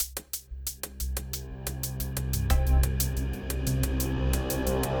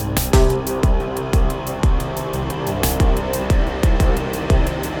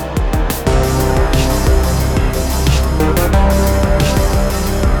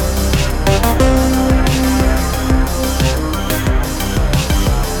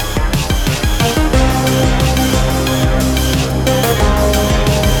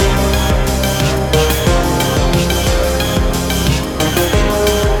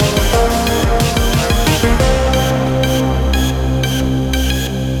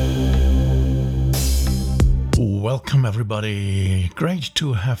everybody. Great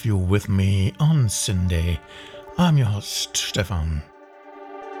to have you with me on syndae. I'm your host, Stefan.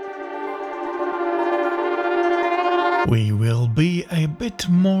 We will be a bit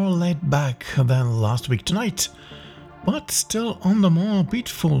more laid back than last week tonight, but still on the more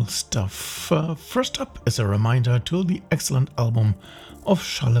beatful stuff. First up is a reminder to the excellent album of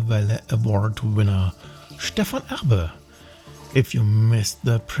Schallewelle Award winner Stefan Erbe. If you missed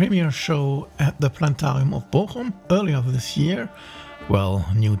the premiere show at the Planetarium of Bochum earlier this year, well,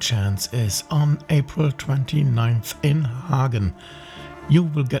 new chance is on April 29th in Hagen. You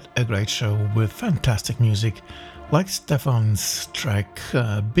will get a great show with fantastic music like Stefan's track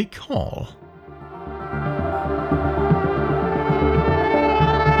Big Hall.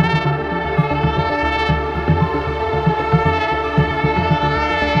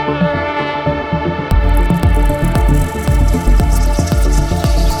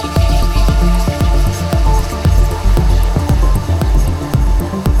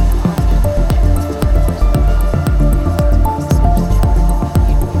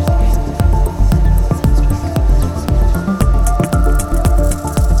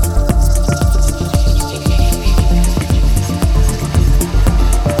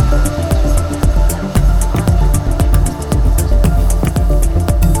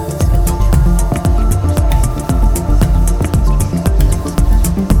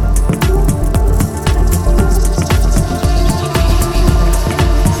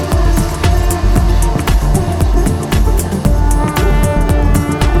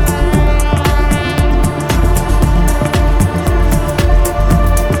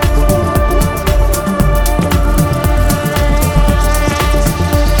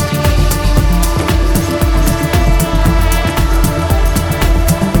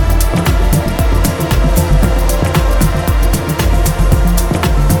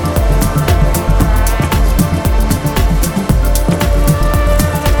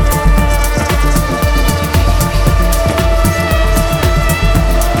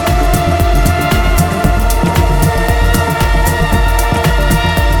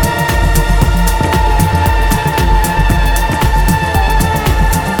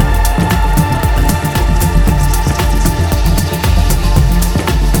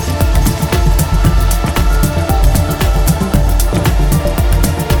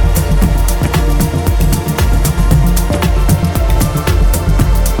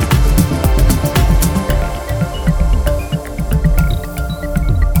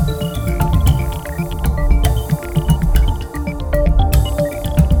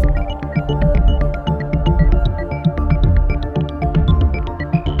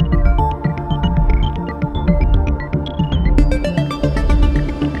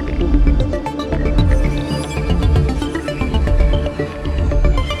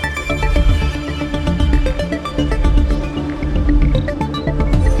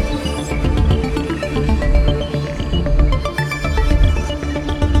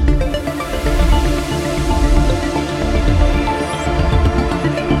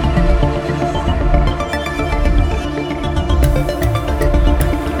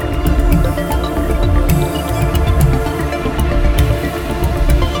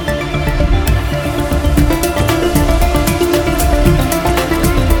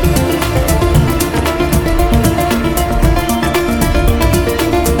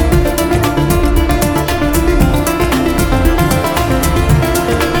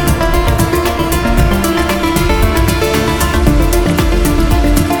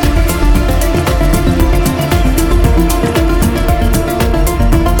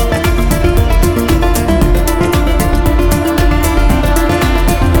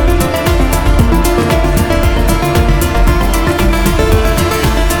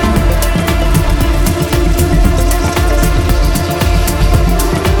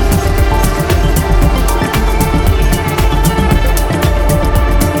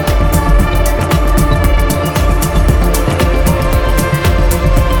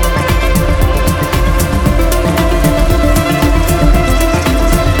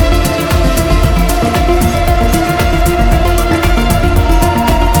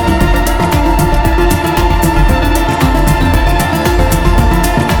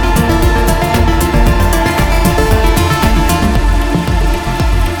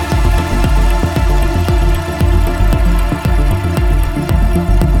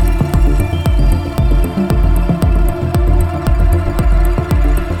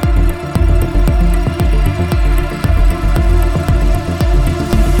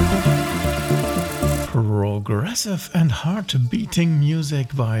 Aggressive and heart-beating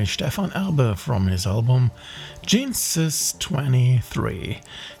music by Stefan Erbe from his album GeneSys 23.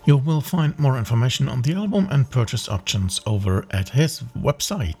 You will find more information on the album and purchase options over at his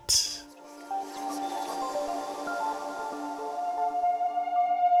website.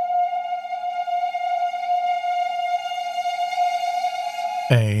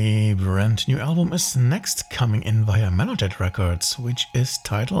 A brand new album is next coming in via Melodic Records, which is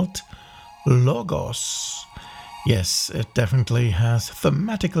titled Logos. Yes, it definitely has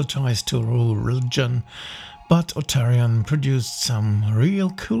thematical ties to religion, but Otarion produced some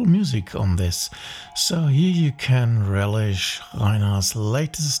real cool music on this, so here you can relish Rainer's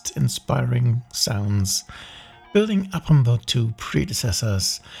latest inspiring sounds, building up on the two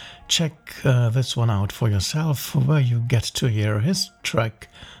predecessors. Check this one out for yourself, where you get to hear his track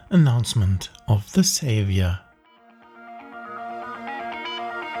Announcement of the Savior.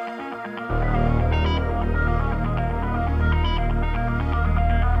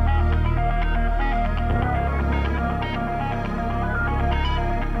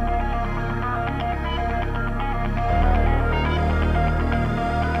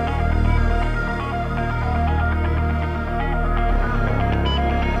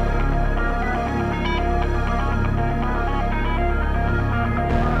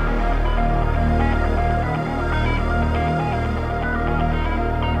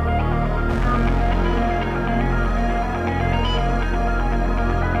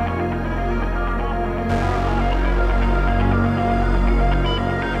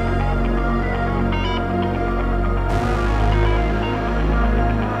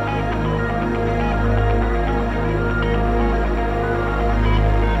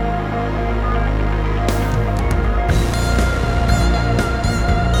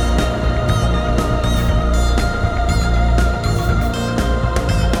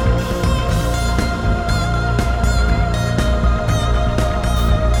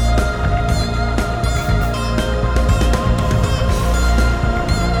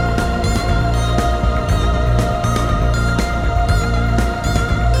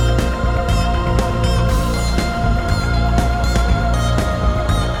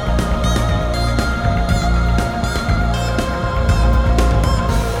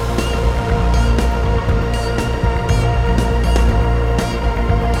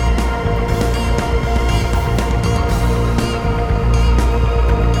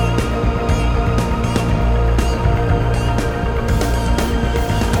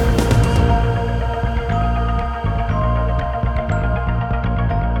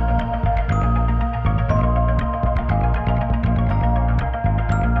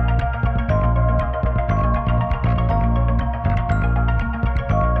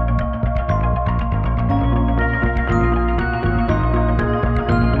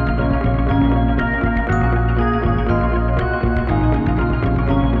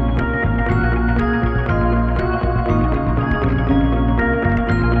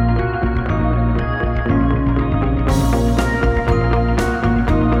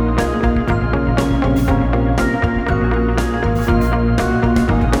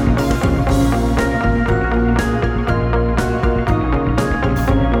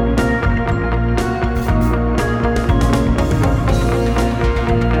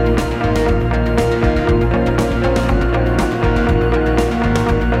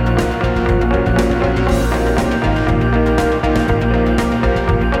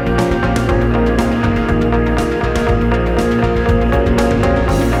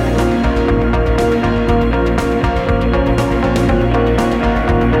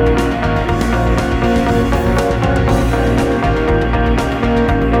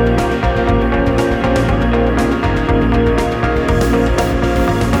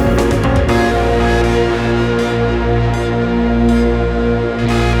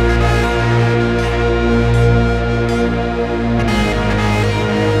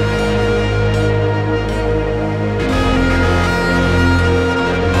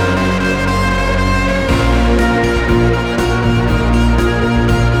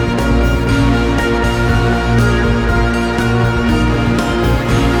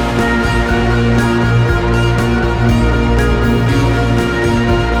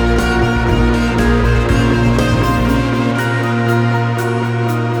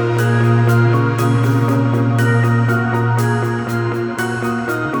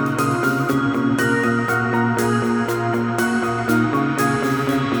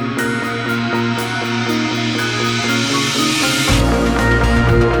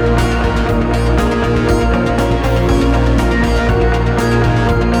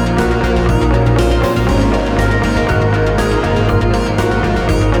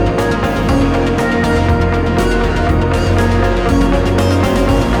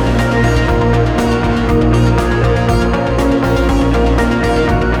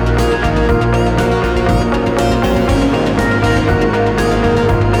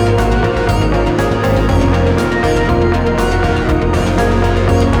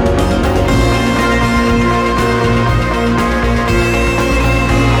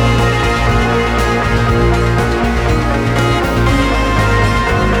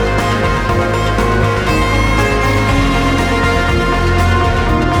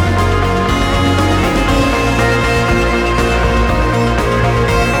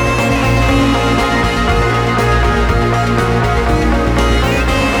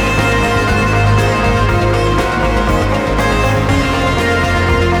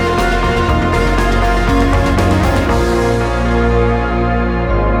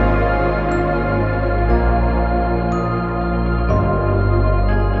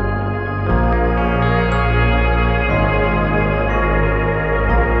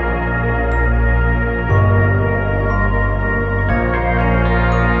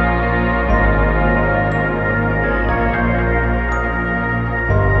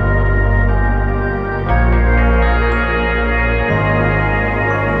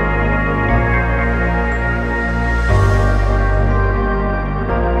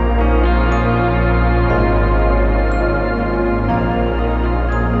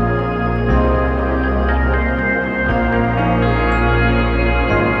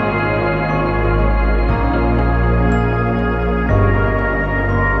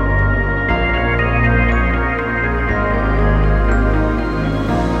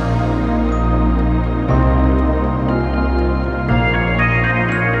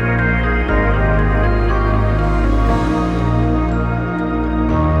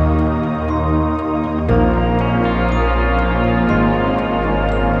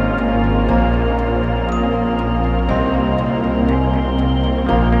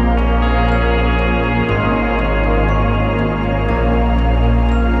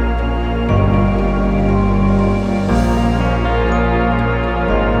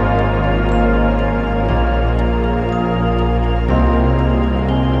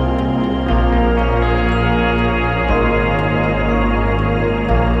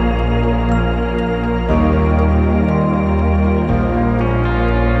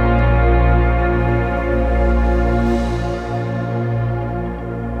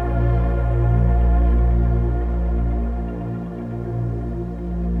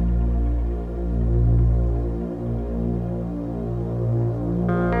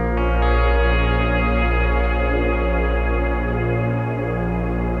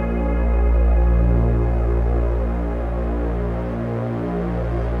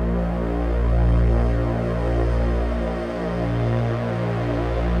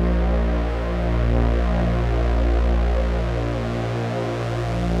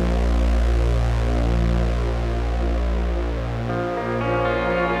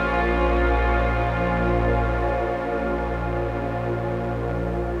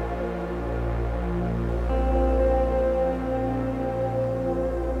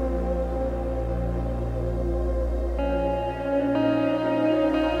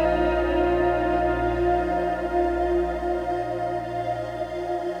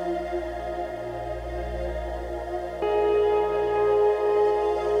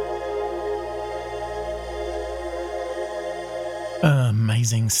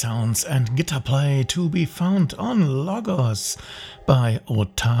 Amazing sounds and guitar play to be found on Logos by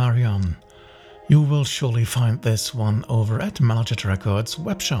Otarion. You will surely find this one over at Melojet Records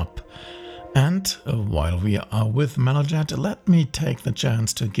webshop. And while we are with Melojet, let me take the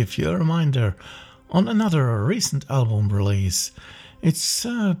chance to give you a reminder on another recent album release. It's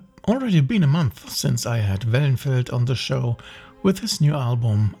already been a month since I had Wellenfeld on the show with his new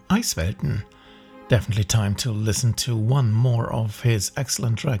album Eiswelten. Definitely time to listen to one more of his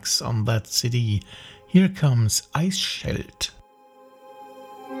excellent tracks on that CD. Here comes Eiswelten.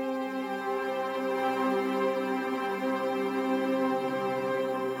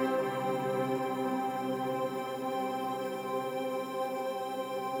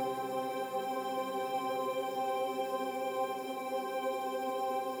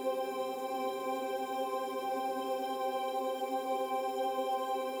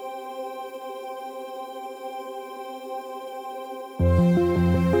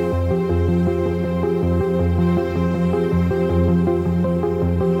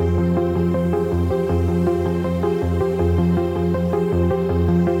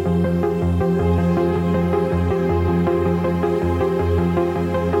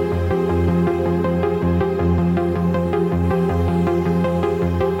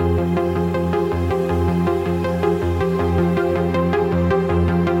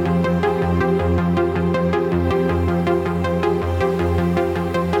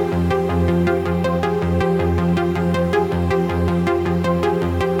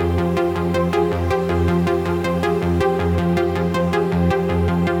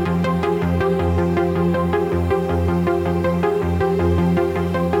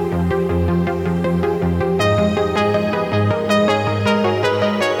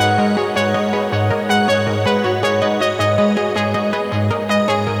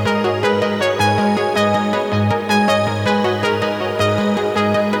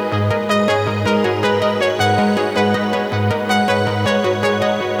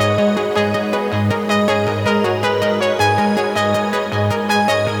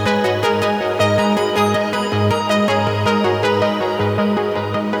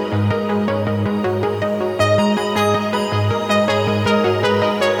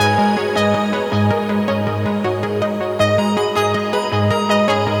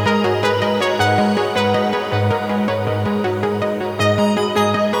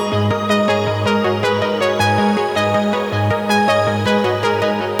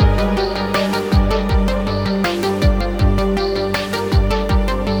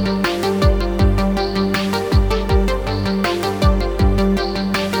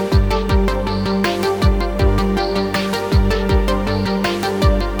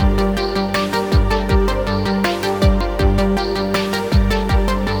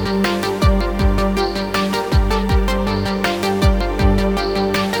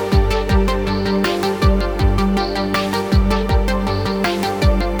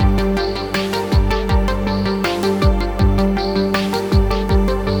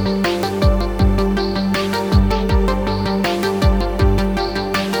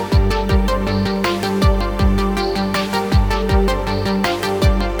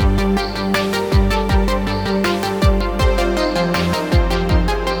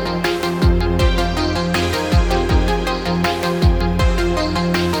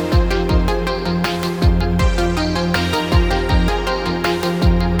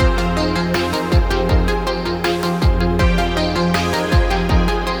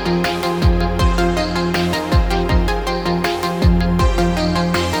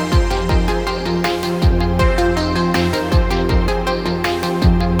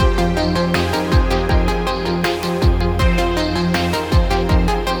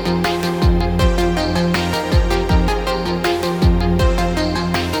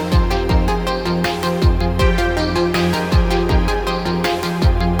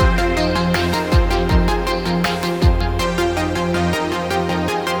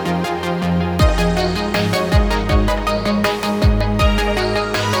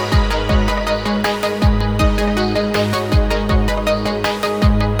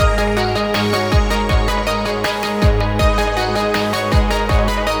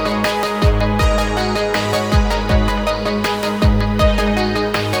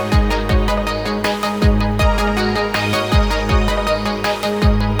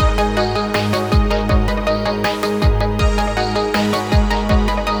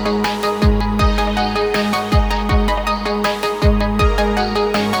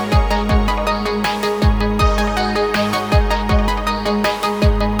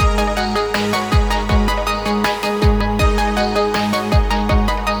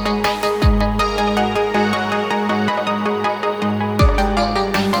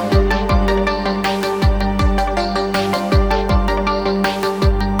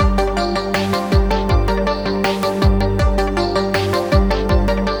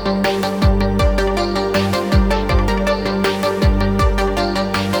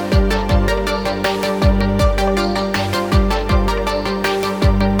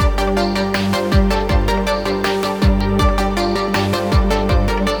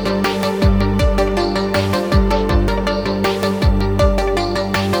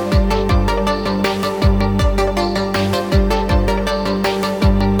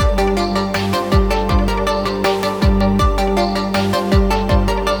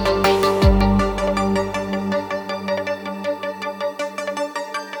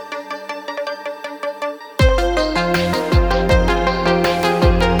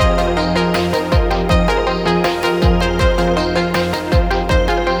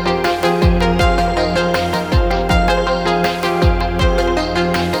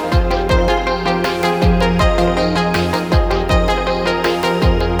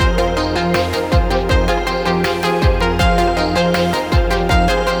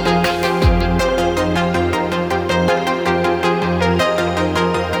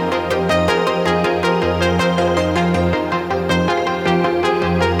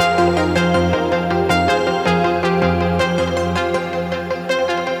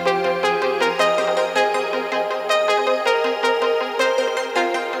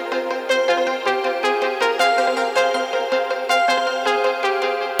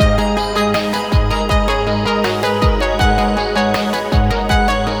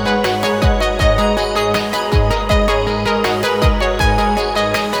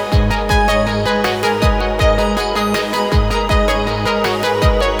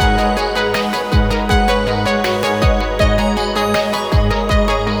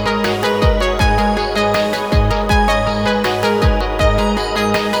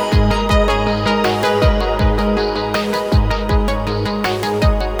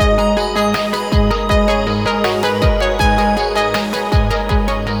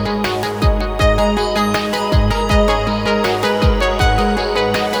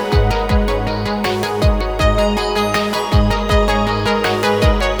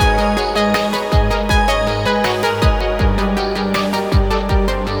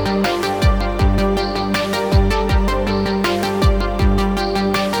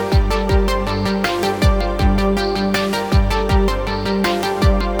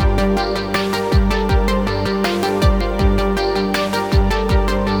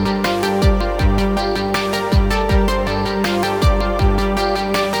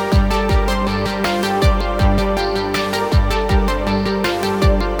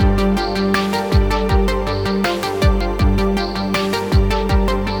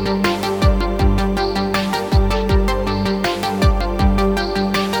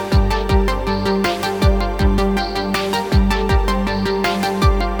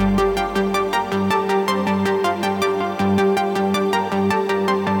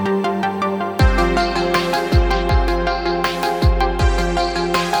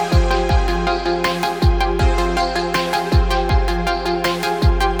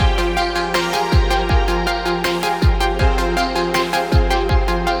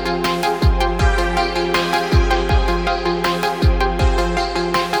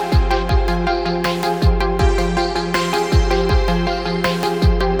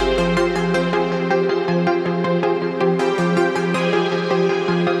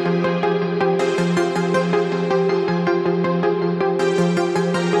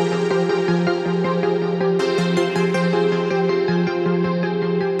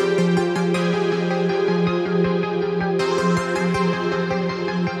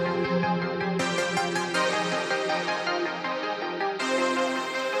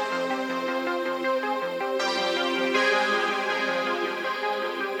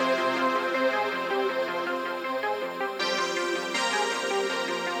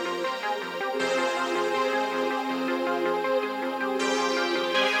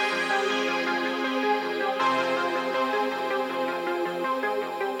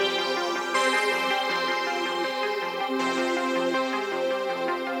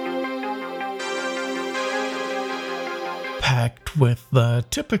 packed with the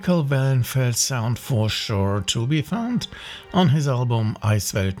typical Wellenfeld sound for sure to be found on his album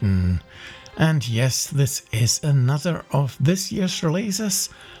Eiswelten. And yes, this is another of this year's releases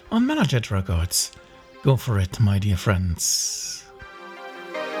on Melodic Records. Go for it, my dear friends.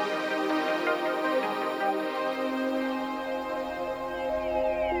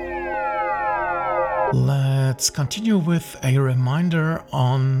 Let's continue with a reminder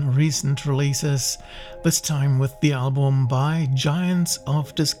on recent releases, this time with the album by Giants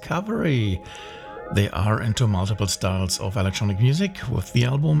of Discovery. They are into multiple styles of electronic music with the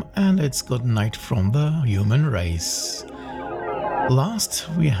album, and it's Goodnight from the Human Race. Last,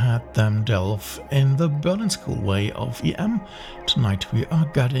 we had them delve in the Berlin School way of EM. Tonight we are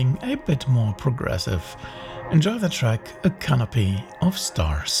getting a bit more progressive. Enjoy the track A Canopy of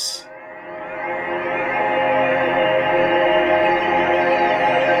Stars.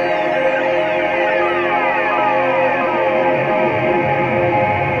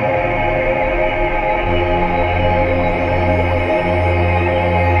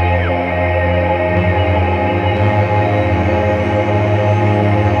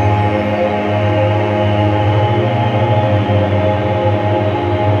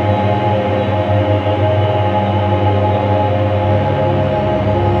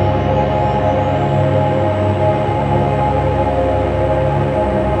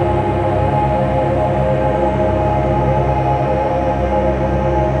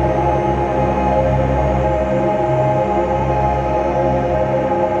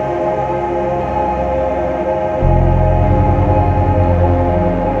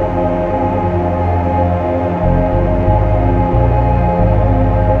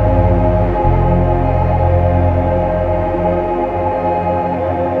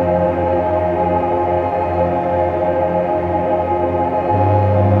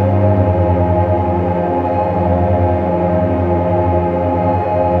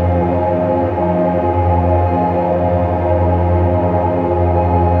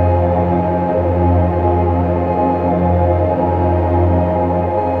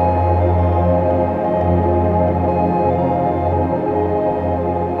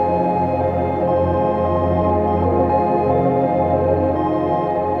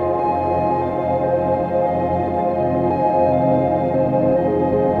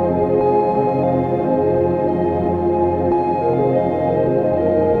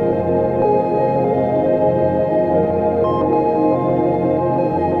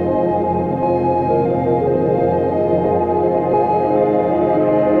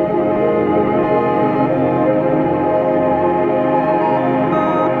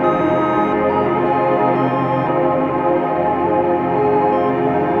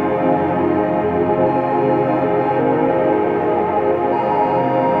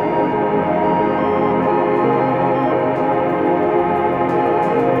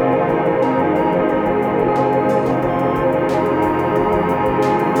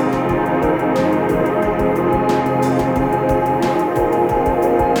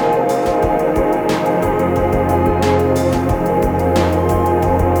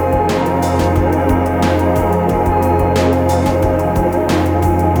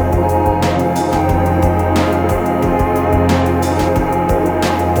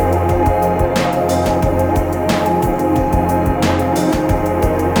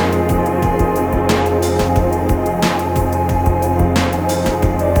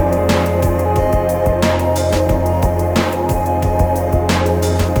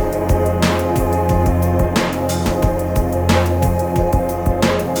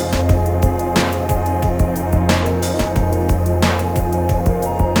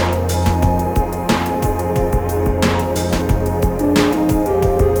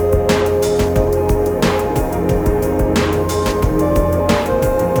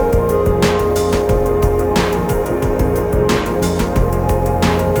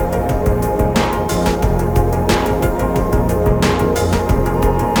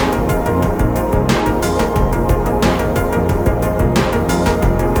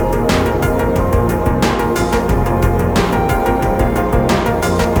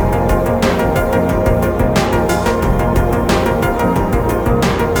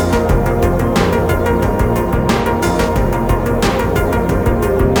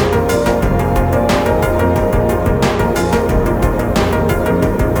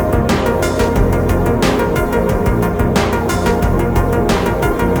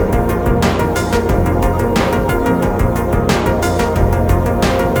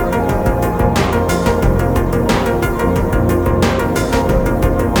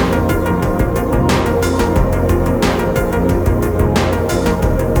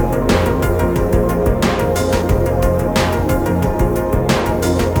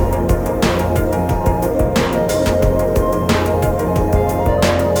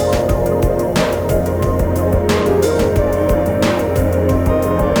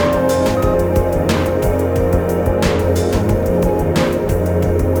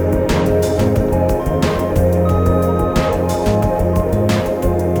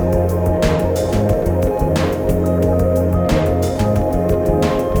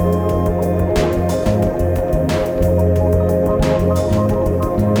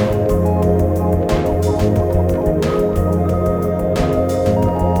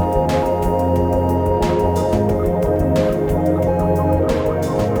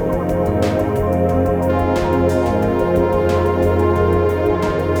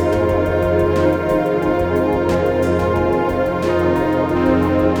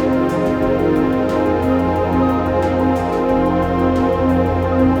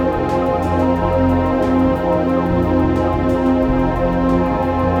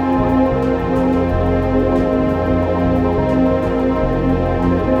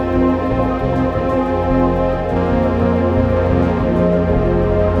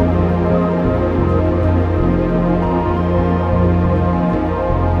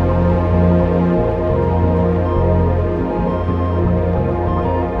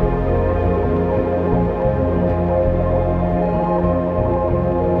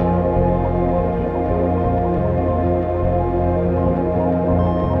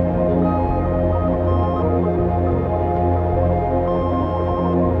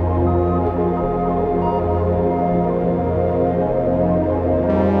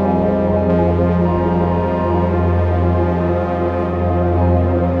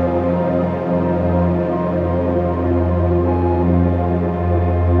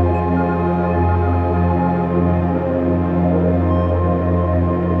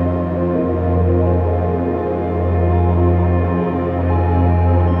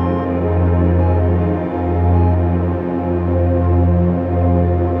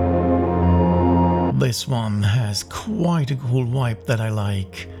 This one has quite a cool vibe that I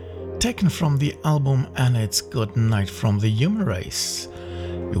like. Taken from the album and it's Goodnight from the Human Race.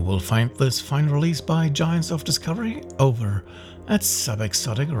 You will find this fine release by Giants of Discovery over at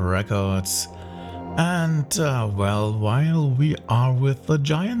Subexotic Records. And well, while we are with the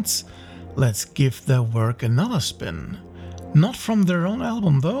Giants, let's give their work another spin. Not from their own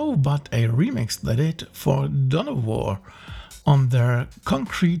album though, but a remix they did for Dohnavùr on their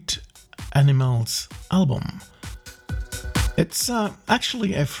Concrete Animals album. It's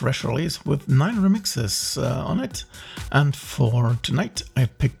actually a fresh release with 9 remixes on it, and for tonight I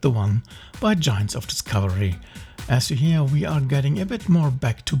picked the one by Giants of Discovery. As you hear, we are getting a bit more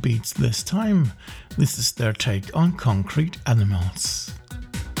back to beats this time. This is their take on Concrete Animals.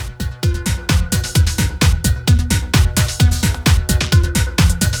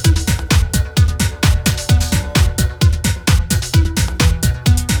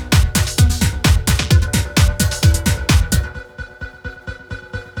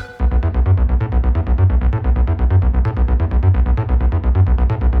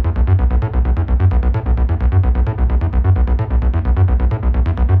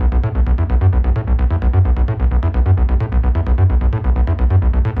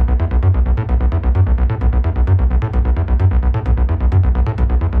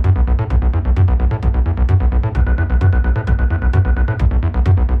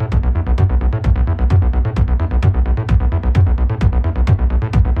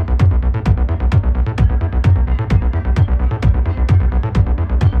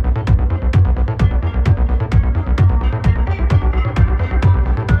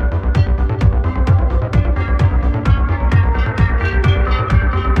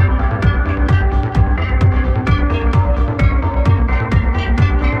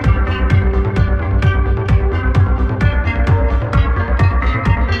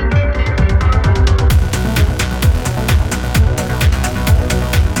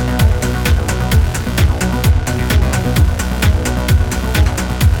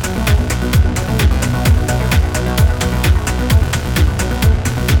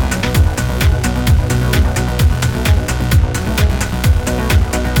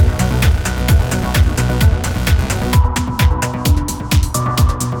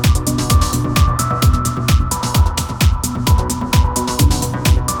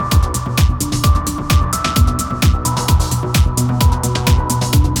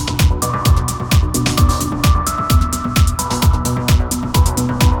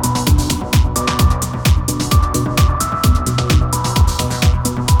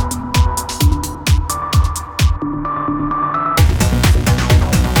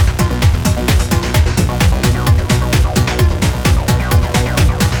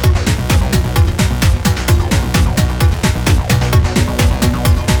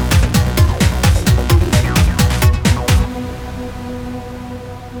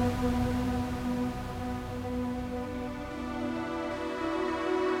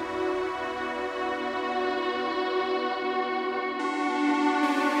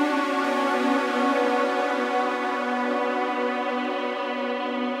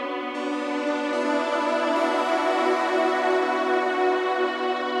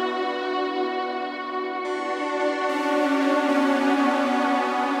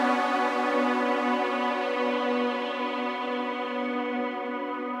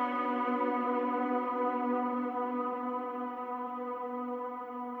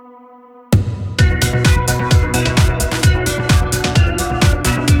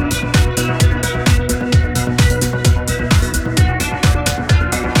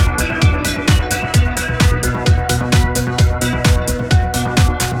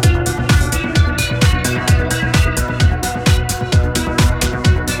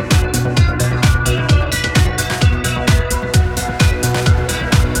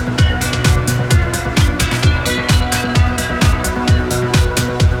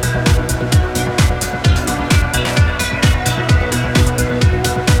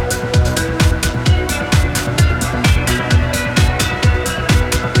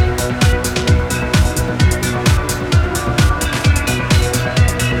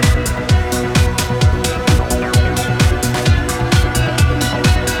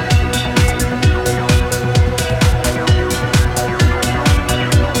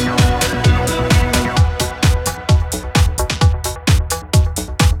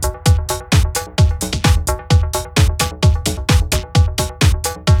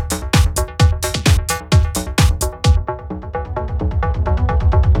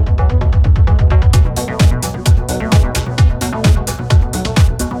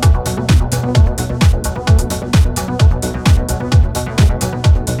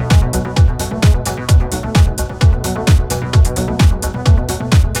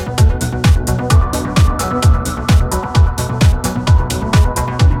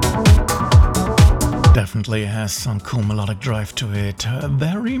 definitely has some cool melodic drive to it.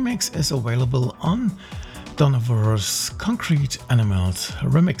 Their remix is available on Dohnavùr's Concrete Animals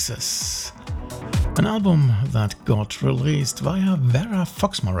Remixes, an album that got released via Vera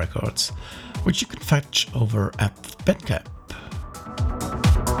Foxma Records, which you can fetch over at Bandcamp.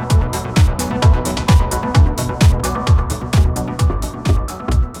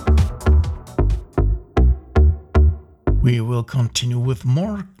 We will continue with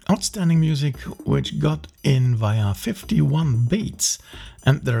more outstanding music which got in via 51 Beats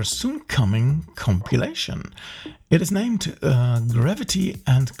and their soon coming compilation. It is named Gravity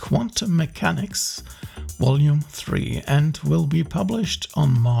and Quantum Mechanics Volume 3 and will be published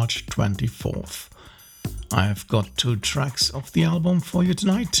on March 24th. I've got 2 tracks of the album for you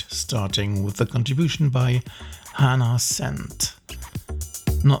tonight, starting with a contribution by Hana.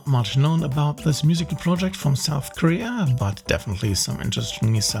 Not much known about this musical project from South Korea, but definitely some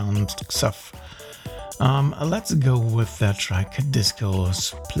interesting sound stuff. Let's go with their track Disco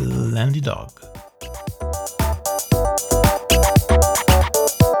Splendy Dog.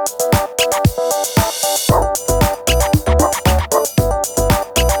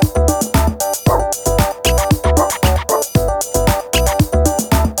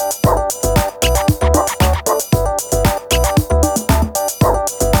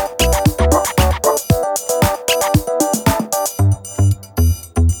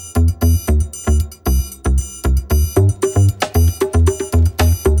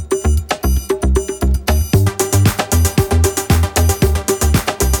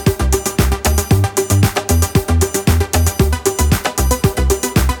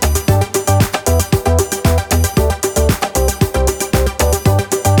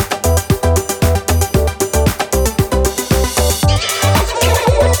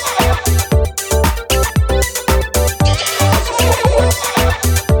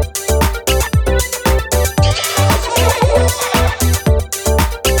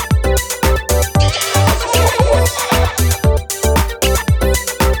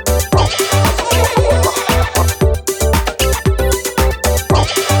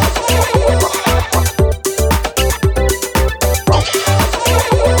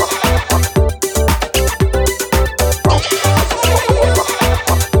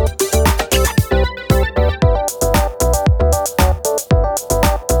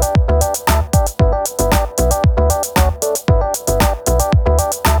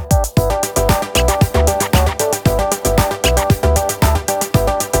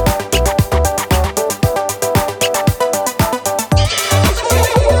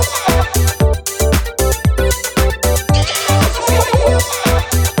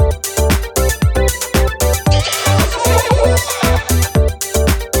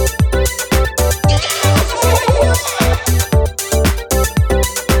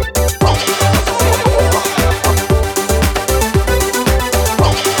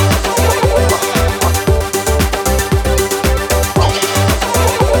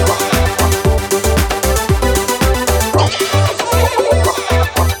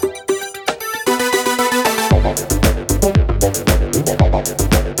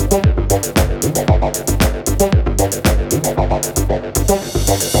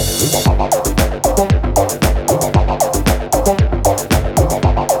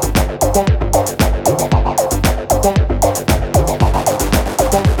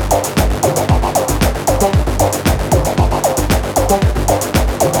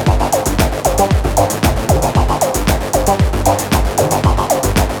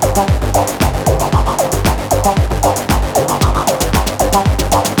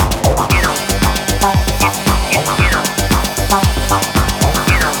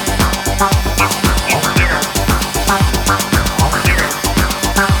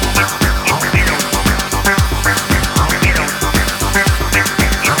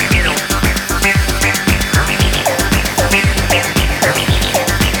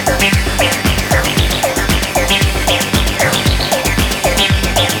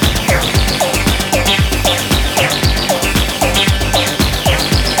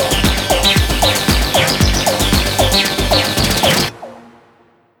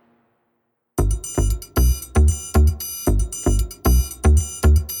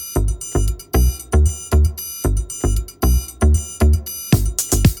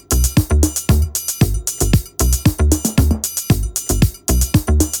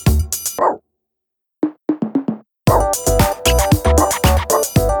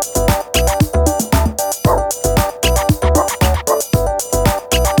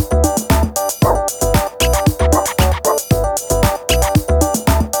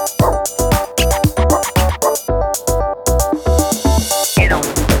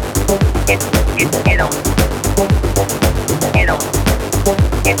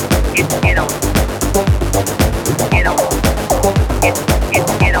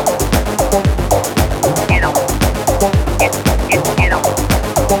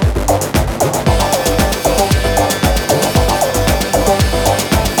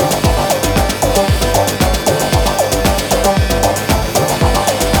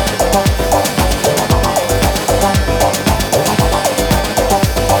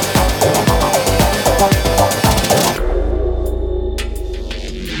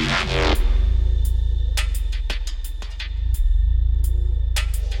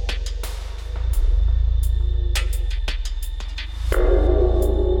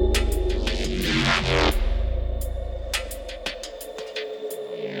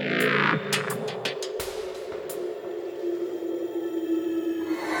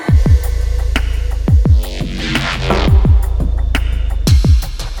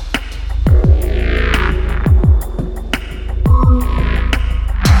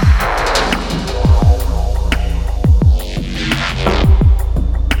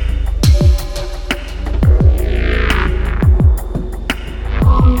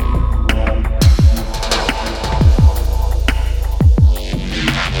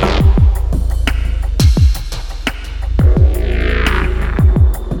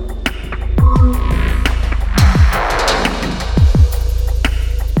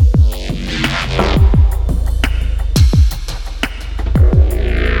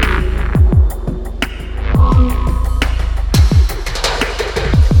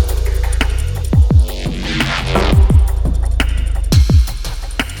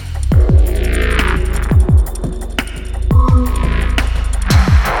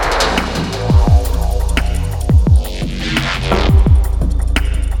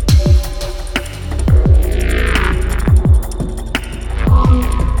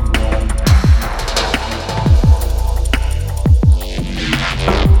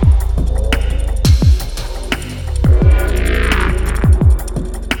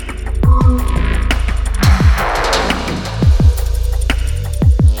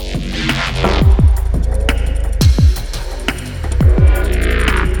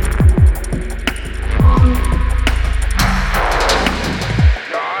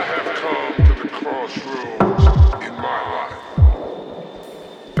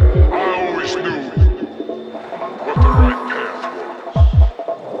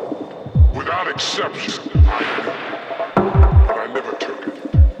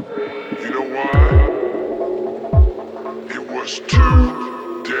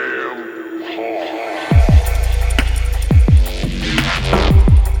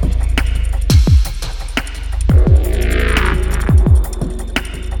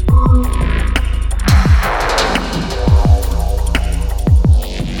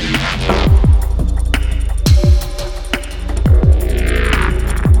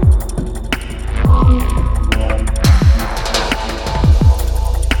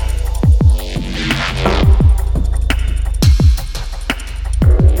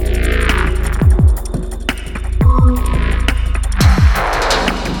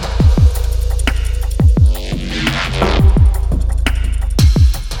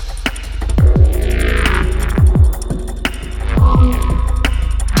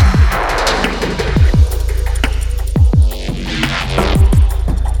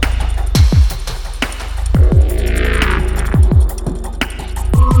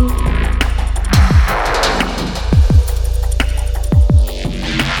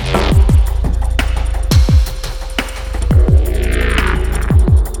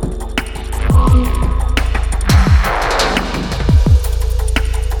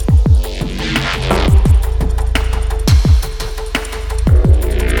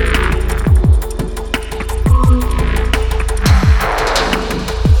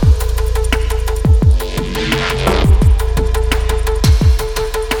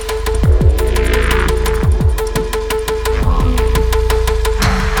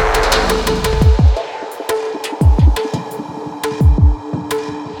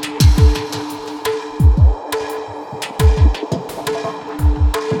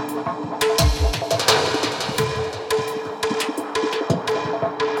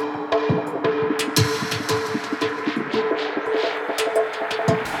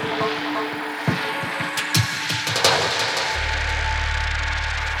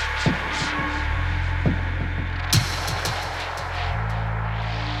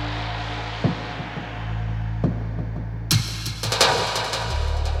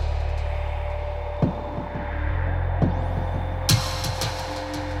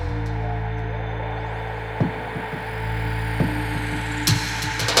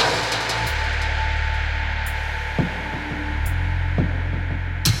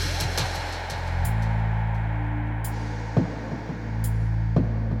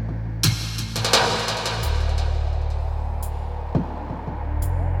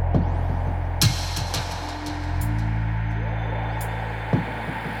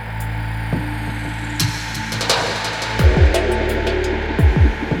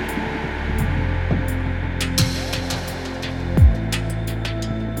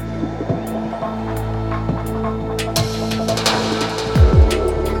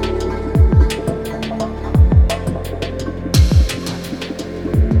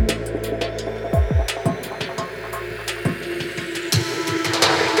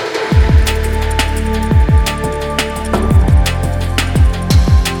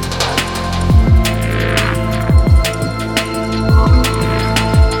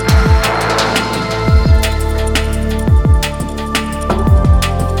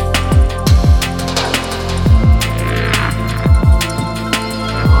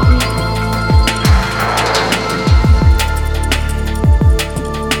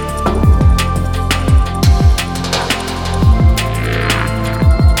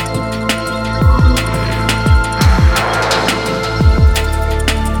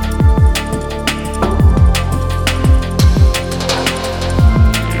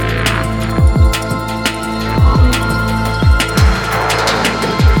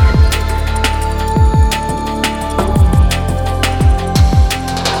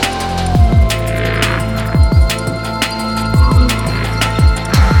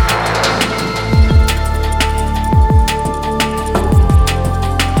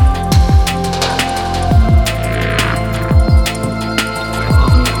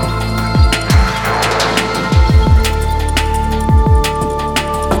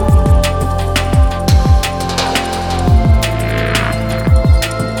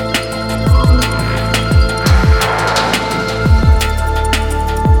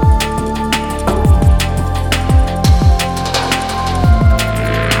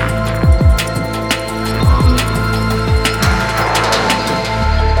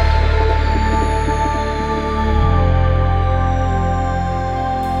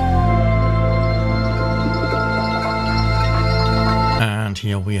 And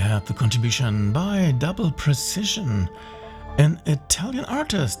here we have the contribution by Double Precision, an Italian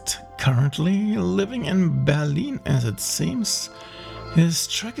artist currently living in Berlin as it seems. His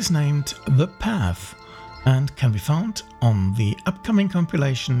track is named The Path and can be found on the upcoming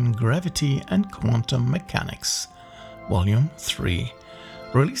compilation Gravity and Quantum Mechanics, Volume 3.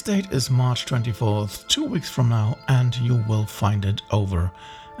 Release date is March 24th, 2 weeks from now, and you will find it over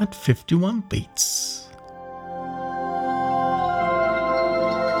at 51 Beats.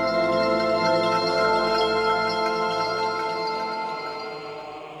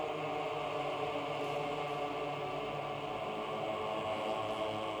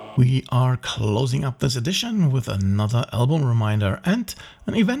 We are closing up this edition with another album reminder and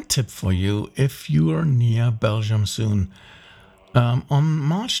an event tip for you if you are near Belgium soon. On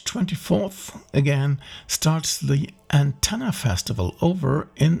March 24th, again, starts the Antenna Festival over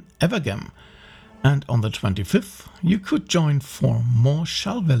in Evergem. And on the 25th, you could join for more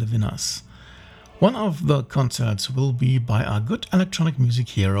Schallwelle-Winners. One of the concerts will be by our good electronic music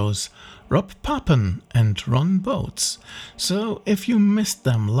heroes Rob Papen and Ron Boots. So if you missed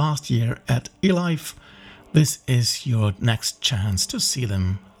them last year at eLive, this is your next chance to see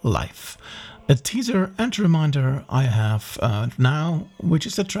them live. A teaser and reminder I have now, which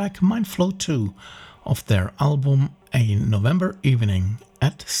is the track Mindflow 2 of their album A November Evening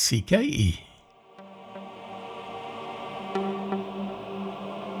at CKE.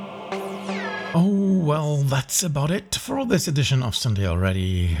 Oh, well, that's about it for this edition of Syndae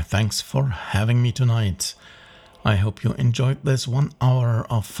already. Thanks for having me tonight. I hope you enjoyed this 1 hour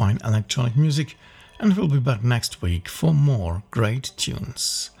of fine electronic music, and we'll be back next week for more great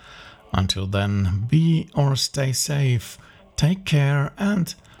tunes. Until then, be or stay safe, take care,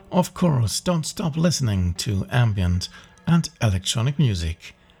 and, of course, don't stop listening to ambient and electronic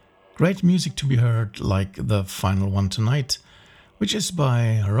music. Great music to be heard, like the final one tonight, which is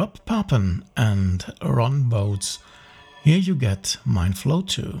by Rob Papen and Ron Boots. Here you get Mindflow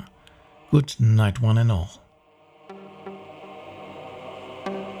 2. Good night, one and all.